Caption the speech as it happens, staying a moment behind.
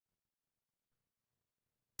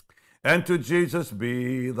And to Jesus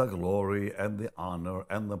be the glory and the honor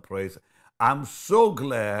and the praise. I'm so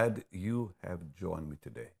glad you have joined me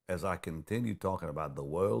today as I continue talking about the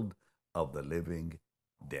world of the living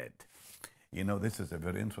dead. You know, this is a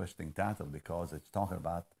very interesting title because it's talking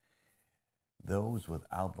about those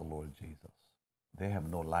without the Lord Jesus. They have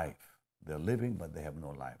no life. They're living, but they have no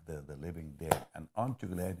life. They're the living dead. And aren't you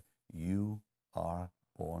glad you are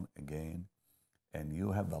born again and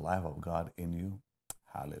you have the life of God in you?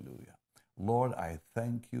 Hallelujah. Lord, I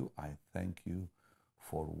thank you. I thank you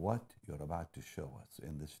for what you're about to show us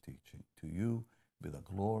in this teaching. To you be the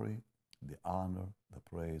glory, the honor, the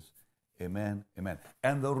praise. Amen. Amen.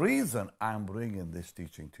 And the reason I'm bringing this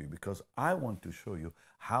teaching to you, because I want to show you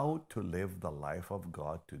how to live the life of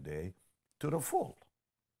God today to the full.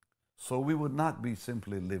 So we would not be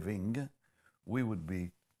simply living, we would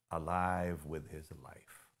be alive with his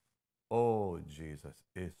life. Oh, Jesus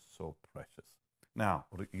is so precious. Now,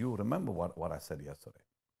 you remember what I said yesterday.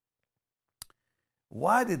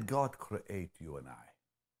 Why did God create you and I?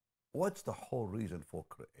 What's the whole reason for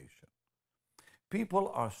creation?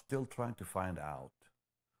 People are still trying to find out,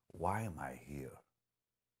 why am I here?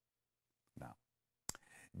 Now,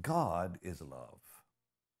 God is love.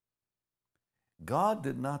 God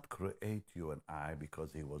did not create you and I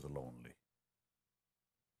because he was lonely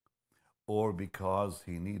or because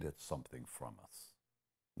he needed something from us.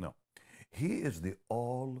 No, he is the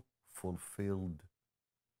all-fulfilled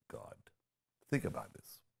God. Think about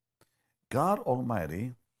this. God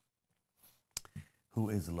Almighty, who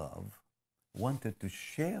is love, wanted to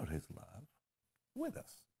share his love with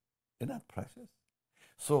us. Isn't that precious?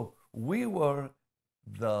 So we were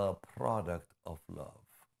the product of love.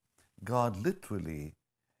 God literally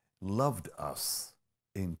loved us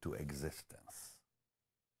into existence.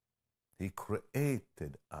 He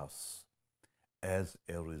created us as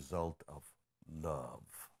a result of love.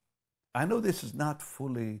 I know this is not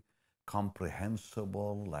fully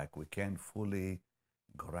comprehensible, like we can't fully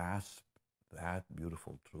grasp that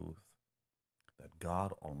beautiful truth that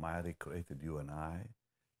God Almighty created you and I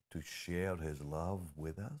to share his love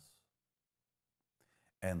with us.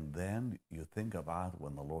 And then you think about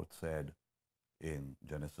when the Lord said in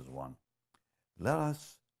Genesis 1, let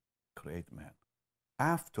us create man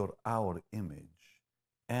after our image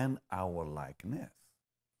and our likeness.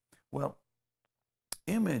 Well,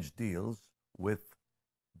 image deals with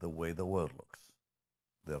the way the world looks.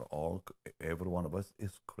 Every one of us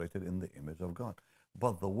is created in the image of God.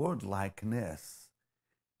 But the word likeness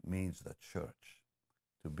means the church.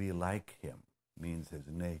 To be like him means his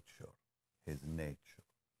nature, his nature.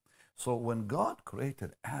 So when God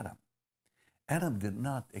created Adam, Adam did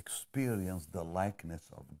not experience the likeness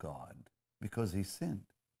of God because he sinned.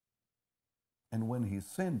 And when he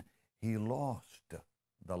sinned, he lost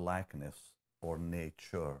the likeness or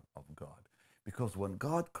nature of God. Because when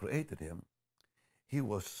God created him, he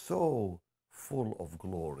was so full of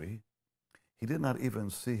glory, he did not even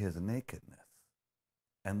see his nakedness.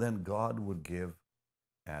 And then God would give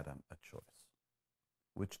Adam a choice,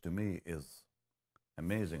 which to me is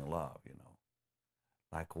amazing love, you know.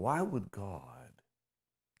 Like, why would God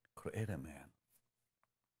create a man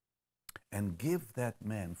and give that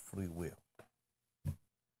man free will?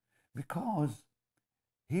 Because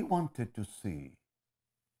he wanted to see,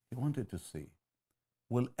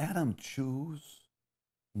 will Adam choose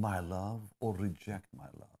my love or reject my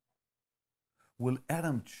love? Will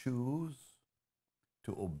Adam choose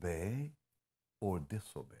to obey or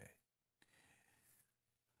disobey?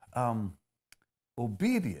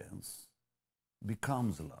 Obedience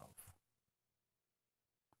becomes love,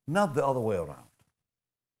 not the other way around.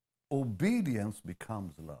 Obedience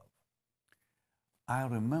becomes love. I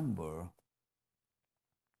remember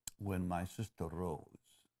when my sister Rose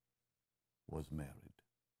was married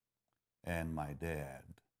and my dad,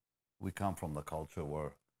 we come from the culture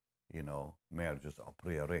where, you know, marriages are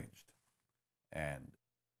prearranged. And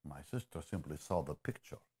my sister simply saw the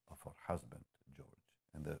picture of her husband, George,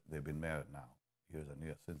 and they've been married now years and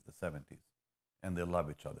years, since the 70s, and they love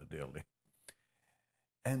each other dearly.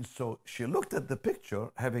 And so she looked at the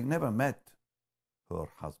picture, having never met her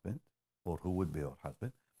husband, or who would be her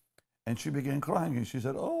husband, and she began crying, and she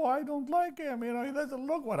said, oh, I don't like him, you know, he doesn't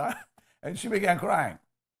look what I... And she began crying.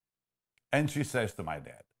 And she says to my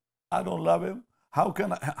dad, I don't love him. How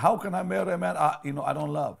can I marry a man I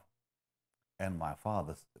don't love? And my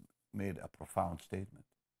father made a profound statement.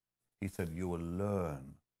 He said, you will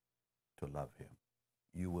learn to love him.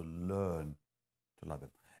 You will learn to love him.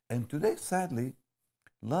 And today, sadly,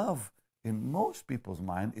 love in most people's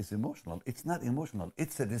mind is emotional. It's not emotional.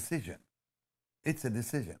 It's a decision. It's a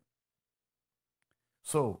decision.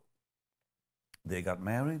 So they got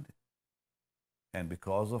married And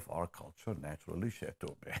because of our culture, naturally she had to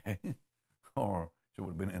obey, or she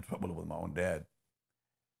would have been in trouble with my own dad.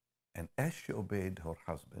 And as she obeyed her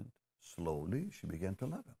husband, slowly she began to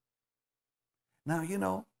love him.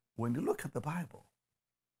 Now, when you look at the Bible,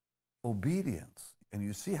 obedience, and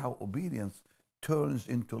you see how obedience turns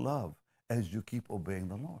into love as you keep obeying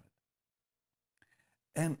the Lord.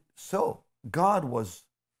 And so God was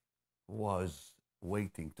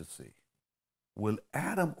waiting to see, will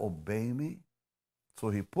Adam obey me? So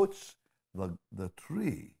he puts the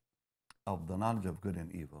tree of the knowledge of good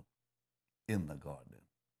and evil in the garden.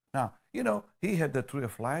 Now, he had the tree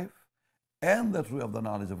of life and the tree of the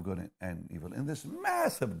knowledge of good and evil in this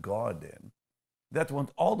massive garden that went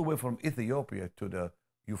all the way from Ethiopia to the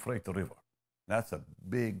Euphrates River. That's a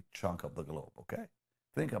big chunk of the globe, okay?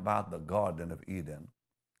 Think about the Garden of Eden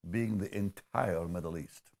being the entire Middle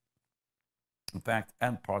East. In fact,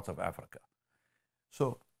 and parts of Africa.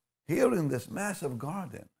 So here in this massive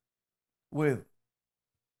garden with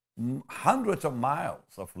hundreds of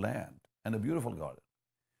miles of land and a beautiful garden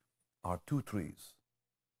are two trees,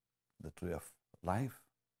 the tree of life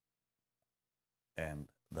and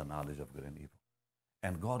the knowledge of good and evil.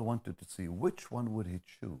 And God wanted to see which one would he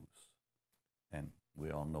choose. And we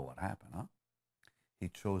all know what happened, huh? He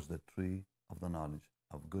chose the tree of the knowledge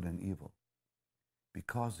of good and evil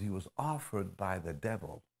because he was offered by the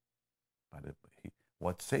devil.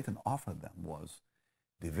 What Satan offered them was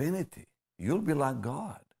divinity. You'll be like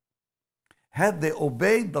God. Had they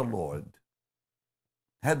obeyed the Lord,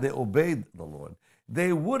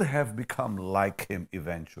 they would have become like him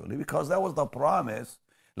eventually, because that was the promise.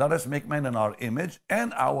 Let us make man in our image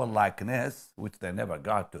and our likeness, which they never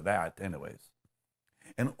got to that anyways.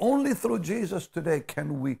 And only through Jesus today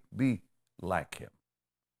can we be like him.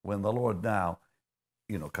 When the Lord now,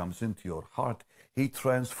 comes into your heart, he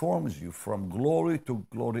transforms you from glory to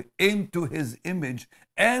glory into his image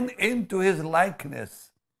and into his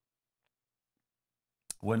likeness.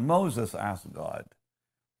 When Moses asked God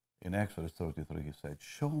in Exodus 33, he said,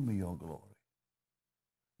 "Show me your glory."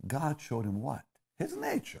 God showed him what? His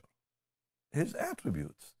nature, his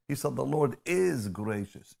attributes. He said, the Lord is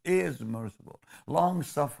gracious, is merciful,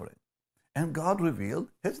 long-suffering. And God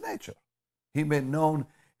revealed his nature. He made known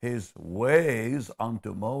his ways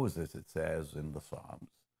unto Moses, it says in the Psalms,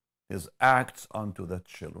 his acts unto the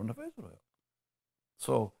children of Israel.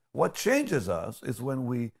 So what changes us is when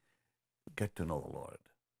we get to know the Lord,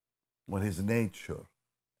 when his nature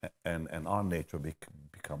and our nature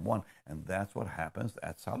become one. And that's what happens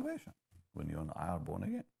at salvation, when you and I are born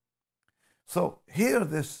again. So here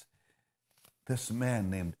this man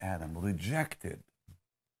named Adam rejected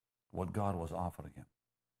what God was offering him.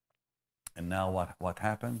 And now what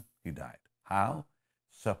happened? He died. How?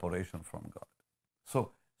 Separation from God.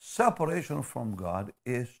 So separation from God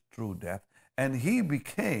is true death. And he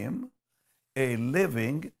became a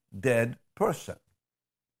living, dead person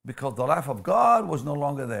because the life of God was no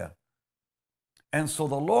longer there. And so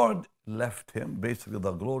the Lord left him. Basically,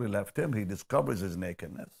 the glory left him. He discovers his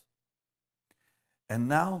nakedness. And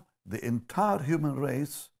now the entire human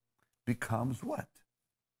race becomes what?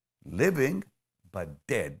 Living, but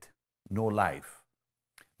dead. No life.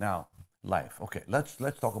 Now, life. Okay, let's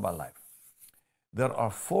talk about life. There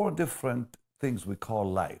are 4 different things we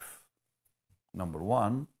call life. Number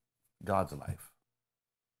 1, God's life.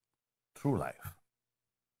 True life.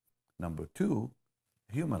 Number 2,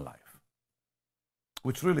 human life,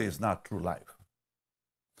 which really is not true life.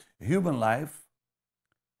 Human life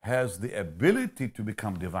has the ability to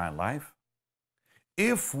become divine life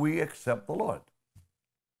if we accept the Lord.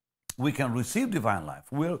 We can receive divine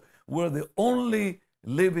life. We're the only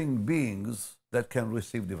living beings that can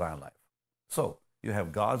receive divine life. So you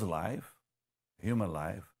have God's life, human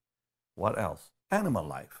life, what else? Animal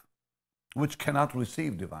life, which cannot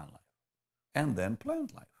receive divine life, and then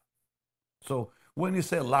plant life. So when you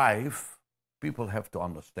say life, people have to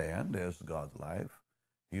understand there's God's life,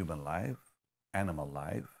 human life, animal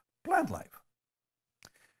life, plant life.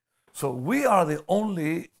 So we are the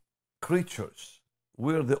only creatures.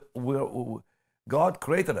 God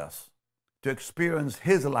created us to experience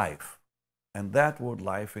his life. And that word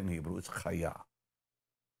life in Hebrew is chaya.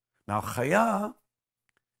 Now chaya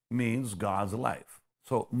means God's life.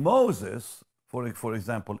 So Moses, for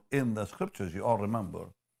example, in the scriptures, you all remember,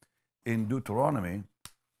 in Deuteronomy,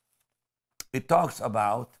 it talks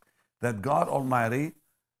about that God Almighty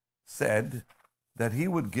said that he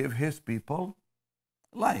would give his people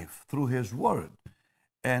life through his word.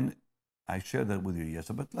 And I shared that with you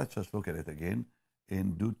yesterday, but let's just look at it again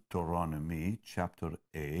in Deuteronomy chapter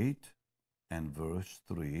 8 and verse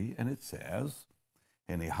 3. And it says,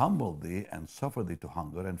 "And he humbled thee and suffered thee to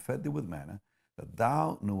hunger and fed thee with manna, that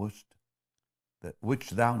thou knewest, that which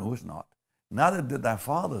thou knewest not, neither did thy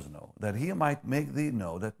fathers know, that he might make thee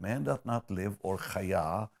know that man doth not live, or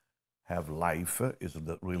chaya, have life, is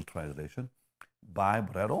the real translation, by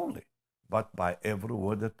bread only, but by every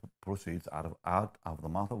word that proceeds out of the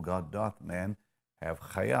mouth of God doth man have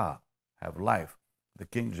chaya, have life. The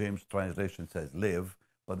King James translation says live,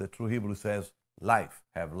 but the true Hebrew says life,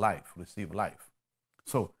 have life, receive life.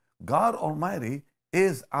 So God Almighty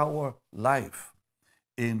is our life.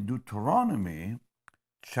 In Deuteronomy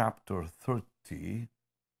chapter 30,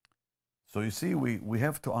 so you see, we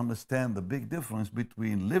have to understand the big difference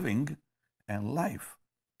between living and life.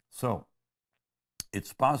 So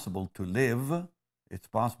it's possible to live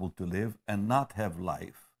and not have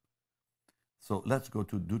life. So let's go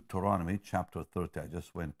to Deuteronomy chapter 30. I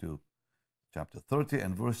just went to chapter 30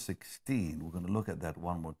 and verse 16. We're going to look at that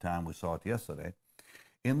one more time. We saw it yesterday.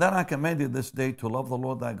 In that I command you this day to love the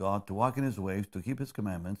Lord thy God, to walk in his ways, to keep his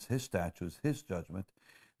commandments, his statutes, his judgment,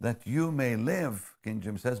 that you may live, King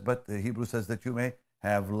James says, but the Hebrew says that you may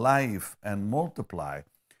have life and multiply.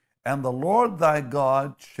 And the Lord thy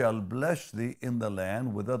God shall bless thee in the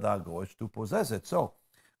land whither thou goest to possess it. So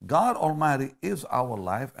God Almighty is our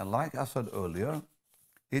life, and like I said earlier,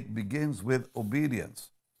 it begins with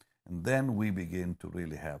obedience, and then we begin to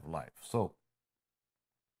really have life. So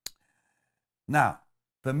now,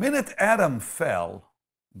 the minute Adam fell,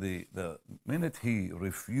 the minute he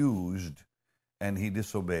refused and he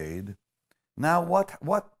disobeyed, now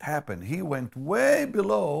what happened? He went way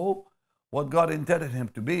below what God intended him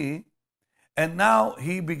to be, and now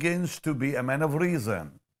he begins to be a man of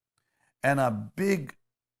reason, and a big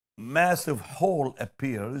massive hole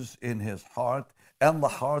appears in his heart and the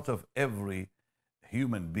heart of every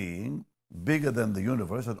human being, bigger than the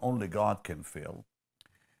universe, and only God can fill.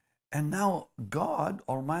 And now God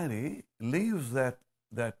Almighty leaves that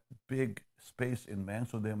big space in man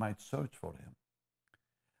so they might search for him.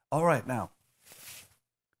 All right, now,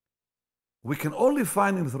 we can only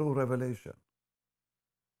find him through revelation.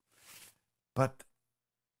 But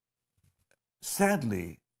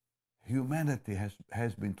sadly, humanity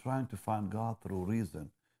has been trying to find God through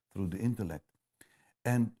reason, through the intellect,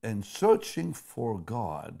 and searching for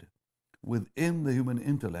God within the human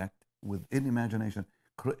intellect, within imagination,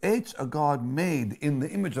 creates a God made in the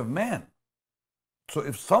image of man. So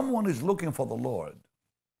if someone is looking for the Lord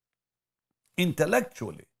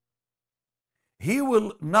intellectually, he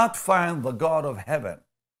will not find the God of heaven,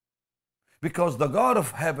 because the God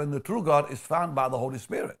of heaven, the true God, is found by the Holy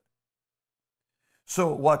Spirit.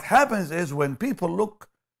 So what happens is when people look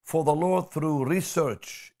for the Lord through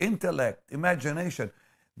research, intellect, imagination,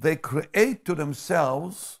 they create to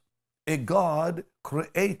themselves a God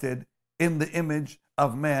created in the image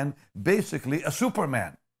of man, basically a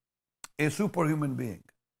superman, a superhuman being.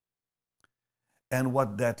 And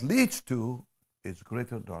what that leads to is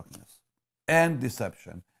greater darkness and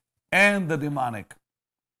deception and the demonic.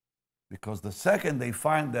 Because the second they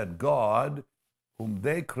find that God, whom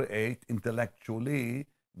they create intellectually,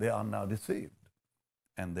 they are now deceived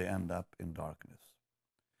and they end up in darkness.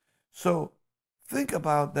 So think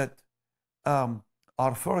about that.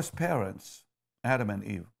 Our first parents, Adam and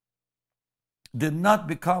Eve, did not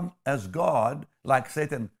become as God like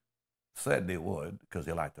Satan said they would, because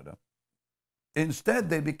he lied to them. Instead,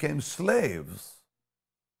 they became slaves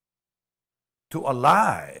to a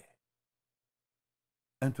lie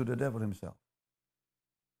and to the devil himself.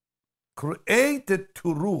 Created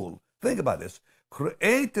to rule. Think about this.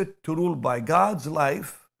 Created to rule by God's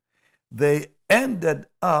life, they ended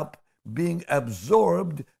up being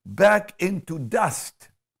absorbed back into dust.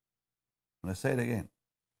 I'm going to say it again.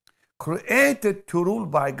 Created to rule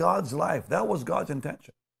by God's life. That was God's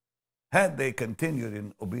intention, had they continued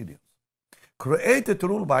in obedience. Created to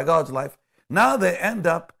rule by God's life. Now they end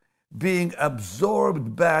up being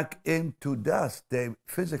absorbed back into dust. They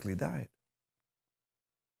physically died.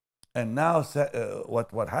 And now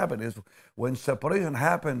what happened is, when separation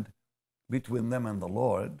happened between them and the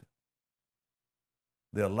Lord,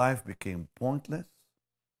 their life became pointless.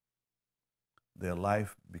 Their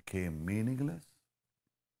life became meaningless.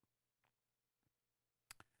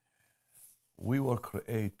 We were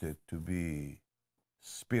created to be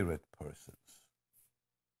spirit persons.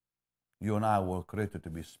 You and I were created to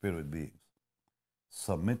be spirit beings,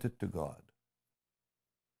 submitted to God.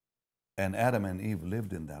 And Adam and Eve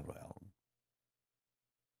lived in that realm.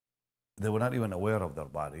 They were not even aware of their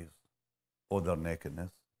bodies or their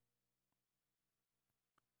nakedness.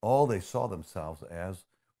 All they saw themselves as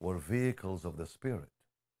were vehicles of the Spirit,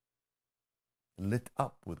 lit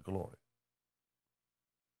up with glory.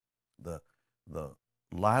 The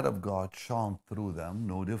light of God shone through them,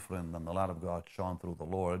 no different than the light of God shone through the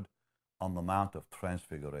Lord on the Mount of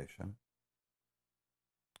Transfiguration.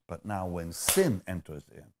 But now when sin enters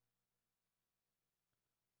in,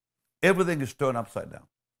 everything is turned upside down.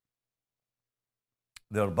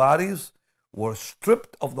 Their bodies were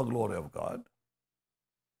stripped of the glory of God.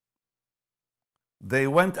 They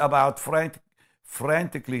went about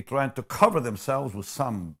frantically trying to cover themselves with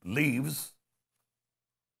some leaves.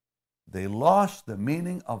 They lost the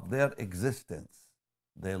meaning of their existence.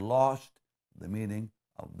 They lost the meaning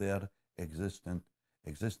of their existence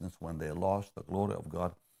when they lost the glory of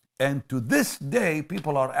God. And to this day,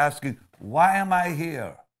 people are asking, why am I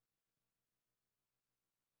here?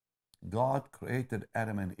 God created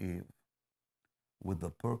Adam and Eve with the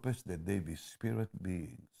purpose that they be spirit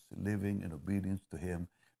beings, living in obedience to Him,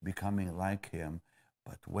 becoming like Him.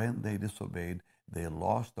 But when they disobeyed, they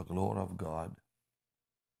lost the glory of God.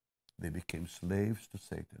 They became slaves to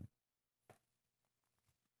Satan.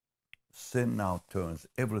 Sin now turns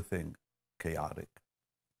everything chaotic.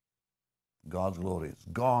 God's glory is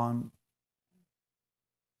gone.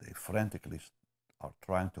 They frantically are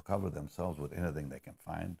trying to cover themselves with anything they can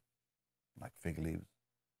find, like fig leaves.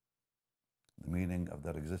 The meaning of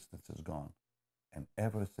their existence is gone. And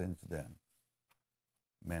ever since then,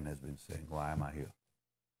 man has been saying, why am I here?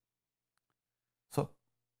 So,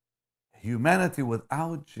 humanity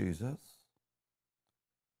without Jesus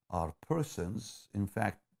are persons, in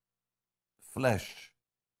fact, flesh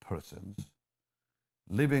persons,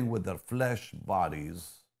 living with their flesh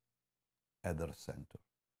bodies at their center.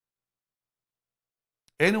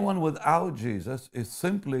 Anyone without Jesus is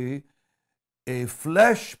simply a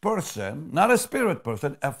flesh person, not a spirit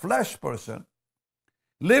person, a flesh person,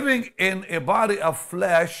 living in a body of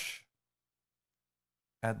flesh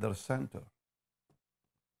at their center.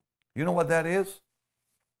 You know what that is?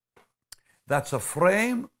 That's a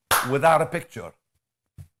frame without a picture.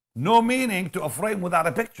 No meaning to a frame without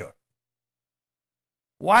a picture.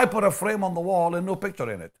 Why put a frame on the wall and no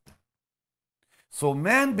picture in it? So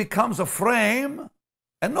man becomes a frame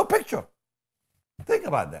and no picture. Think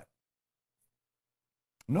about that.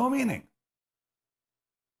 No meaning.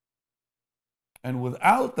 And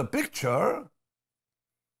without the picture,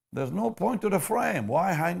 there's no point to the frame.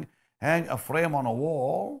 Why hang a frame on a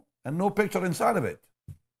wall and no picture inside of it?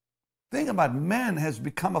 Think about it. Man has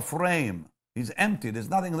become a frame. He's empty. There's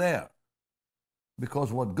nothing there.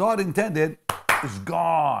 Because what God intended is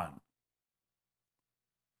gone.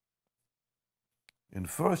 In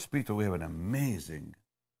 1 Peter, we have an amazing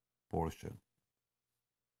portion.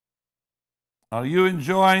 Are you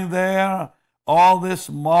enjoying there all this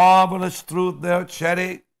marvelous truth there,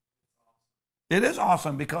 Chetty? It is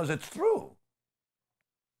awesome because it's true.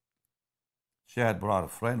 Chad brought a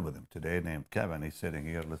friend with him today named Kevin. He's sitting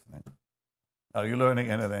here listening. Are you learning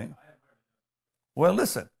anything? Well,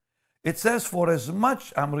 listen. It says, for as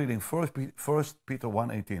much, I'm reading 1 Peter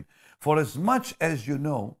 1:18, for as much as you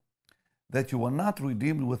know that you were not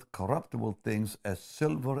redeemed with corruptible things as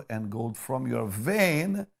silver and gold from your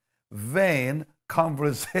vain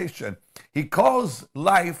conversation. He calls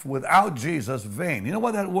life without Jesus vain. You know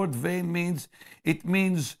what that word vain means? It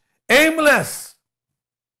means aimless.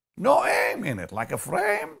 No aim in it, like a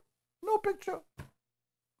frame, no picture.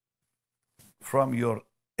 From your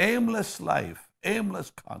aimless life,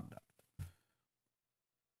 aimless conduct.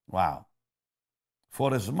 Wow.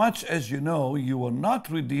 For as much as you know, you were not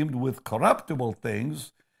redeemed with corruptible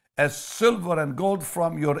things as silver and gold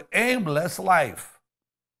from your aimless life,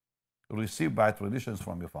 received by traditions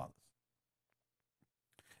from your fathers.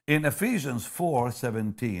 In Ephesians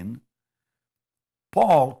 4:17,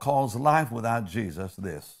 Paul calls life without Jesus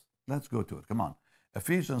this. Let's go to it. Come on.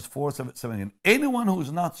 Ephesians 4:17. Anyone who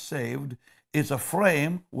is not saved is a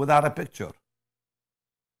frame without a picture.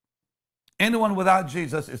 Anyone without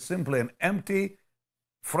Jesus is simply an empty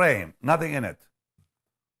frame, nothing in it.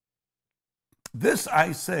 This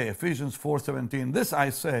I say, Ephesians 4:17, this I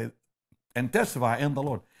say and testify in the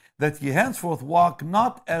Lord, that ye henceforth walk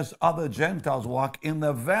not as other Gentiles walk, in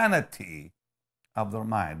the vanity of their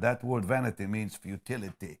mind. That word vanity means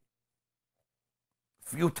futility.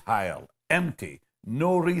 Futile, empty,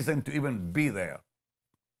 no reason to even be there.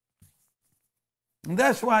 And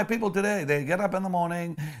that's why people today, they get up in the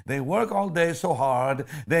morning, they work all day so hard,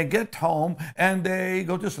 they get home and they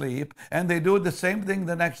go to sleep, and they do the same thing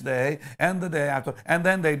the next day and the day after, and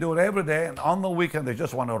then they do it every day, and on the weekend they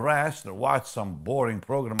just want to rest or watch some boring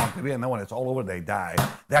program on TV, and then when it's all over they die.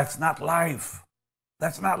 That's not life.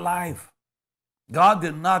 That's not life. God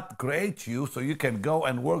did not create you so you can go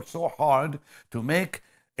and work so hard to make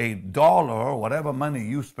 $1, whatever money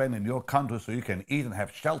you spend in your country so you can eat and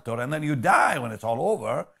have shelter, and then you die when it's all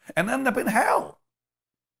over and end up in hell.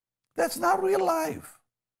 That's not real life.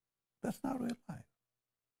 That's not real life.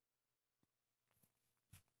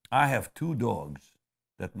 I have 2 dogs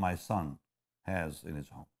that my son has in his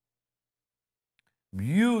home.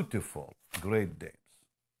 Beautiful Great Danes.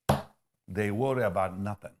 They worry about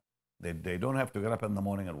nothing. They don't have to get up in the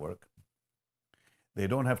morning and work. They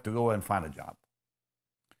don't have to go and find a job.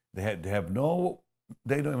 They don't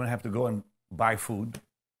even have to go and buy food.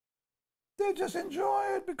 They just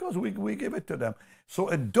enjoy it because we give it to them. So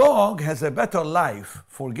a dog has a better life,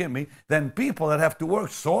 forgive me, than people that have to work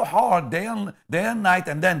so hard day and night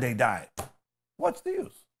and then they die. What's the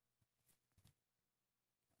use?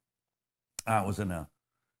 I was in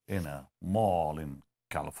a mall in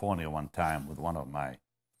California one time with one of my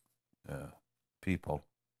people,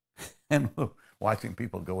 and watching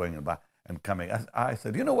people going and coming. I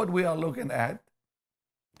said, you know what we are looking at?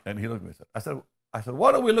 And he looked at me and said, I said,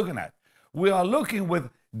 what are we looking at? We are looking with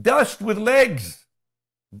dust with legs.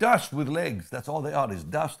 Dust with legs. That's all they are, is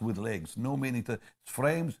dust with legs. No meaning to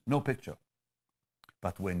frames, no picture.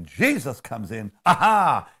 But when Jesus comes in,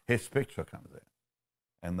 aha, his picture comes in.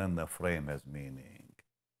 And then the frame has meaning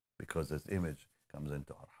because his image comes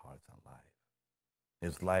into our hearts and life.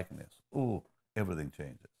 His likeness. Ooh, everything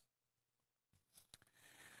changes.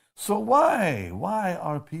 So why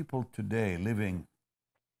are people today living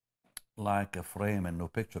like a frame and no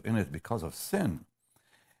picture in it? Because of sin.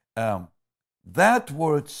 That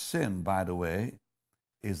word sin, by the way,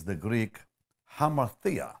 is the Greek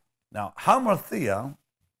hamarthia. Now, hamarthia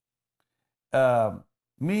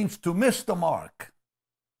means to miss the mark.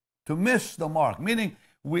 To miss the mark, meaning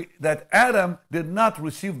that Adam did not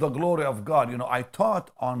receive the glory of God. You know, I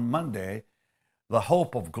taught on Monday the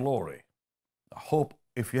hope of glory. The hope,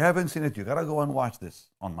 if you haven't seen it, you got to go and watch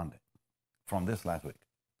this on Monday from this last week.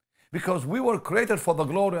 Because we were created for the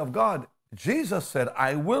glory of God. Jesus said,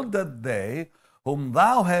 I will that they whom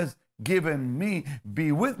thou hast given me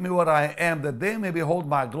be with me where I am, that they may behold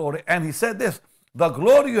my glory. And he said this, the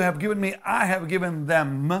glory you have given me, I have given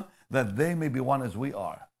them, that they may be one as we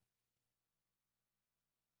are.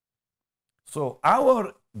 So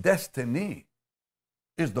our destiny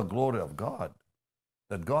is the glory of God,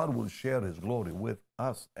 that God will share his glory with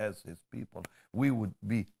us as his people. We would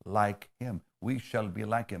be like him. We shall be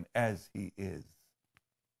like him as he is.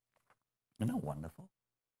 Isn't that wonderful?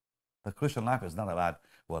 The Christian life is not about,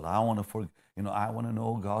 well, I want to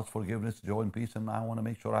know God's forgiveness, joy, and peace, and I want to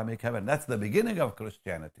make sure I make heaven. That's the beginning of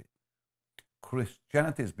Christianity.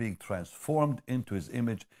 Christianity is being transformed into his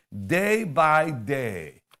image day by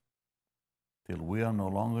day, till we are no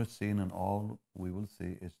longer seen, and all we will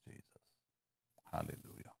see is Jesus.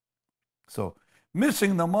 Hallelujah. So,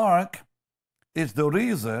 missing the mark is the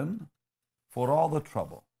reason for all the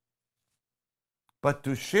trouble. But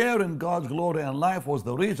to share in God's glory and life was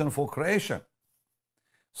the reason for creation.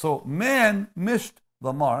 So man missed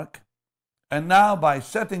the mark, and now by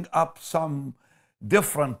setting up some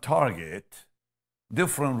different target,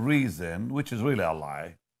 different reason, which is really a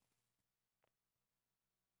lie,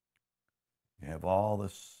 you have all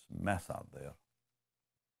this mess out there.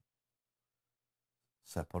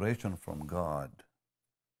 Separation from God.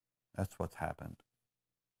 That's what's happened.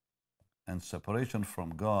 And separation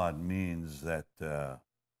from God means that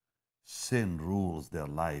sin rules their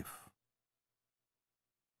life.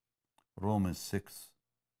 Romans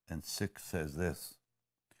 6:6 says this,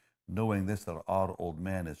 knowing this, that our old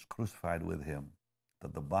man is crucified with him,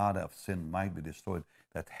 that the body of sin might be destroyed,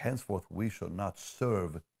 that henceforth we should not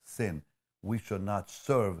serve sin. We should not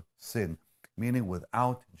serve sin. Meaning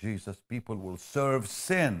without Jesus, people will serve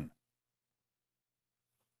sin.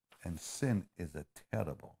 And sin is a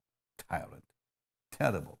terrible tyrant,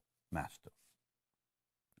 terrible master.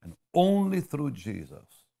 And only through Jesus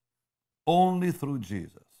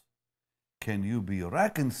can you be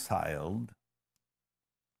reconciled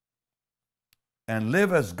and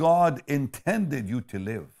live as God intended you to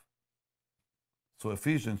live. So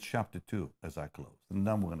Ephesians chapter 2, as I close, and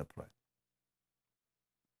then we're going to pray.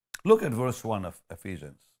 Look at verse 1 of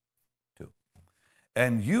Ephesians 2.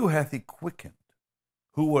 And you hath he quickened,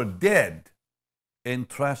 who were dead in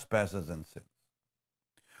trespasses and sins,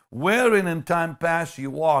 wherein in time past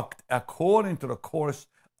you walked according to the course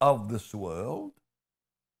of this world,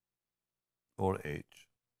 or age,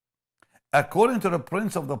 according to the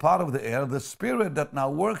prince of the power of the air, the spirit that now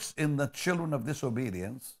works in the children of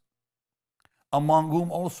disobedience, among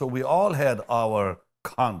whom also we all had our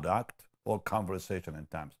conduct or conversation in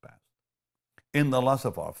times past, in the lust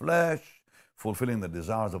of our flesh, fulfilling the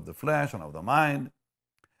desires of the flesh and of the mind,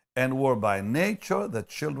 and were by nature the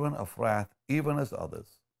children of wrath, even as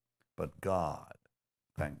others. But God,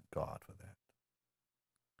 thank God for that.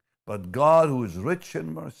 But God, who is rich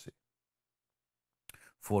in mercy,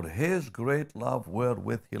 for his great love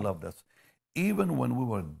wherewith he loved us, even when we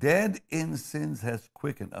were dead in sins, has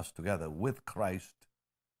quickened us together with Christ.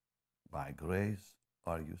 By grace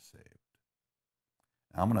are you saved.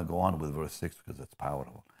 I'm going to go on with verse 6 because it's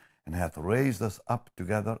powerful. And hath raised us up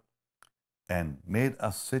together and made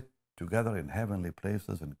us sit together in heavenly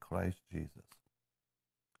places in Christ Jesus,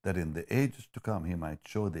 that in the ages to come he might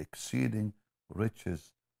show the exceeding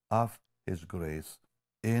riches of his grace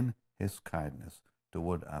in his kindness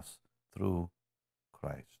toward us through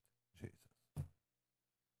Christ Jesus.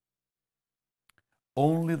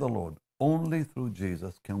 Only the Lord, only through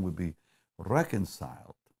Jesus can we be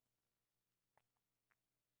reconciled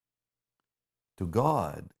to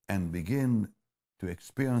God and begin to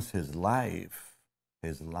experience his life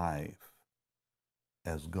as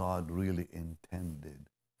God really intended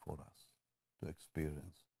for us to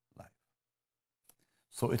experience life.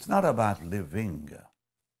 So it's not about living,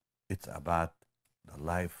 it's about the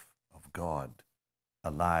life of God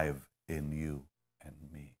alive in you and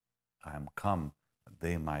me. I am come that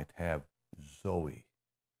they might have Zoe,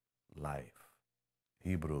 life,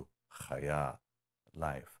 Hebrew, chaya,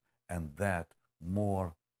 life, and that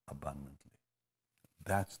more abundantly.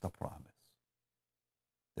 That's the promise,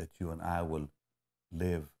 that you and I will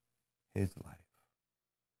live his life.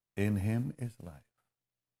 In him is life.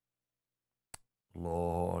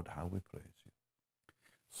 Lord, how we praise you.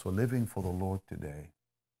 So living for the Lord today,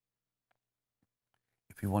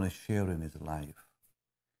 if you want to share in his life,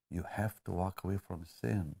 you have to walk away from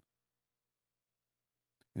sin.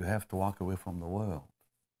 You have to walk away from the world.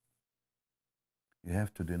 You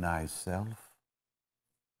have to deny self,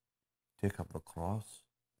 take up the cross,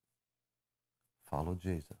 follow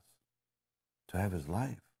Jesus to have his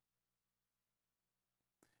life.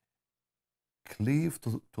 Cleave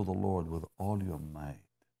to the Lord with all your might.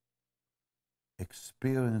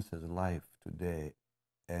 Experience his life today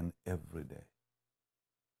and every day,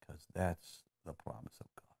 because that's the promise of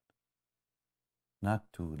God.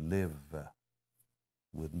 Not to live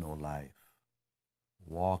with no life,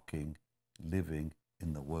 living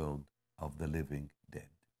in the world of the living dead,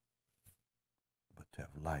 but to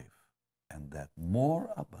have life, and that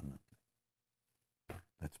more abundantly.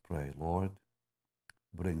 Let's pray. Lord,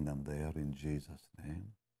 bring them there in Jesus'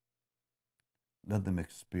 name. Let them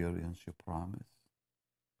experience your promise.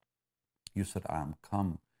 You said, I am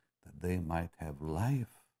come that they might have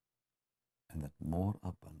life, and that more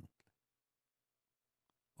abundantly.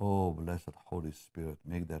 Oh, blessed Holy Spirit,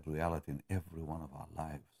 make that reality in every one of our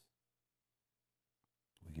lives.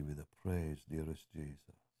 We give you the praise, dearest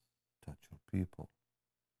Jesus. Touch your people.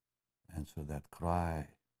 Answer that cry,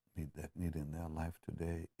 meet that need in their life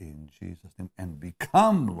today in Jesus' name. And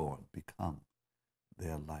become, Lord, become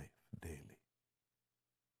their life daily.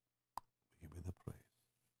 We give you the praise.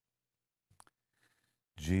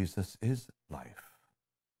 Jesus is life.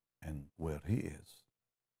 And where he is,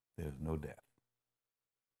 there's no death.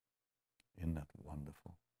 Isn't that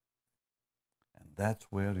wonderful? And that's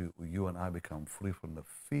where you and I become free from the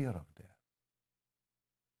fear of death.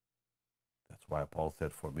 That's why Paul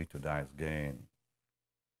said, for me to die is gain.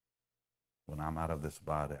 When I'm out of this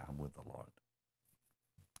body, I'm with the Lord.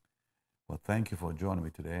 Well, thank you for joining me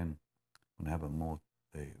today. And we're going to have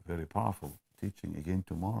a very powerful teaching again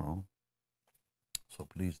tomorrow. So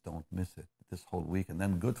please don't miss it this whole week. And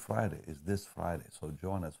then Good Friday is this Friday. So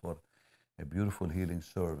join us for a beautiful healing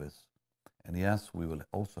service. And yes, we will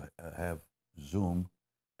also have Zoom,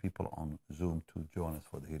 people on Zoom to join us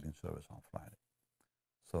for the healing service on Friday.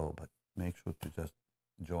 So, but make sure to just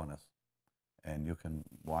join us. And you can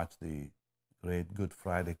watch the great Good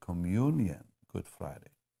Friday Communion, Good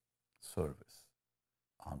Friday service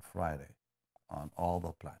on Friday on all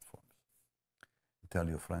the platforms. Tell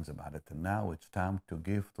your friends about it. And now it's time to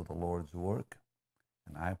give to the Lord's work.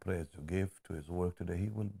 And I pray as you give to his work today, he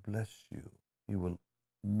will bless you. He will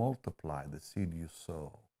multiply the seed you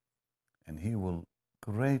sow. And he will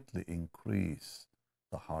greatly increase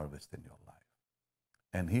the harvest in your life.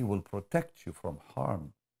 And he will protect you from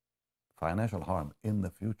harm, financial harm in the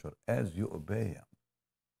future as you obey him,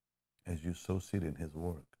 as you sow seed in his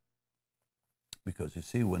work. Because you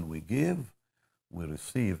see, when we give, we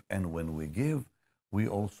receive. And when we give, we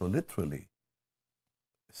also literally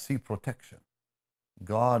see protection.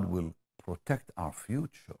 God will protect our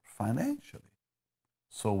future financially.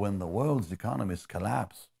 So when the world's economies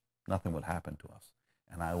collapse, nothing will happen to us.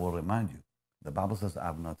 And I will remind you, the Bible says, I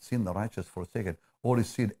have not seen the righteous forsaken or his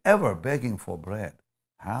seed ever begging for bread.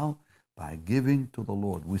 How? By giving to the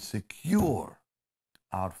Lord, we secure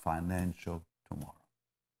our financial tomorrow.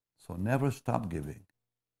 So never stop giving,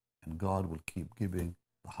 and God will keep giving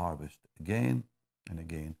the harvest again and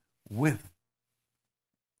again with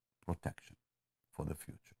protection for the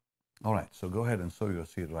future. All right, so go ahead and sow your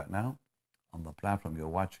seed right now on the platform you're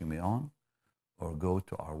watching me on, or go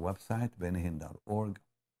to our website, bennyhinn.org,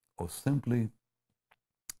 or simply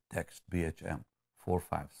text BHM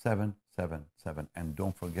 45777. And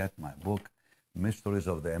don't forget my book, Mysteries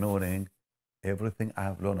of the Anointing. Everything I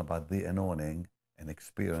have learned about the anointing and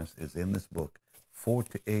experience is in this book.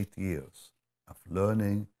 48 years of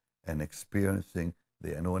learning and experiencing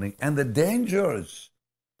the anointing and the dangers.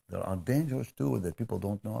 There are dangers too that people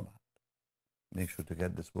don't know about. Make sure to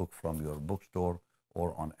get this book from your bookstore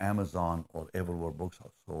or on Amazon or everywhere books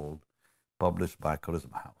are sold, published by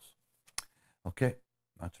Charisma House. Okay,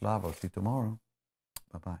 much love. I'll see you tomorrow.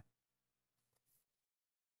 Bye-bye.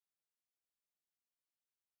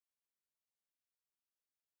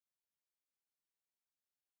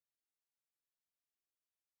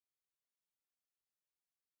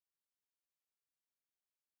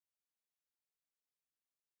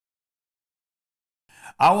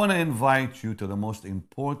 I want to invite you to the most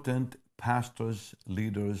important pastors,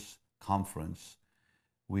 leaders conference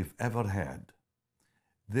we've ever had.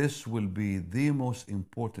 This will be the most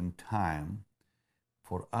important time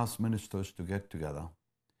for us ministers to get together,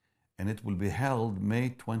 and it will be held May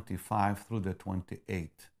 25 through the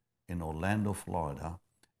 28th in Orlando, Florida,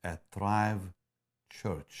 at Thrive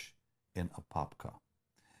Church in Apopka.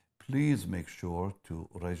 Please make sure to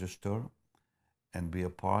register and be a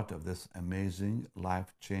part of this amazing,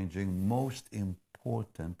 life-changing, most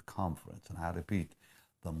important conference. And I repeat,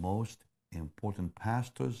 the most important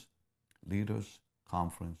pastors, leaders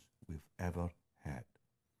conference we've ever had.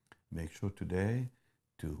 Make sure today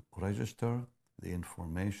to register. The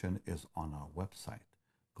information is on our website.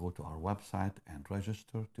 Go to our website and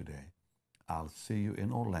register today. I'll see you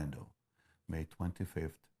in Orlando, May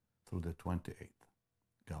 25th through the 28th.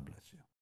 God bless you.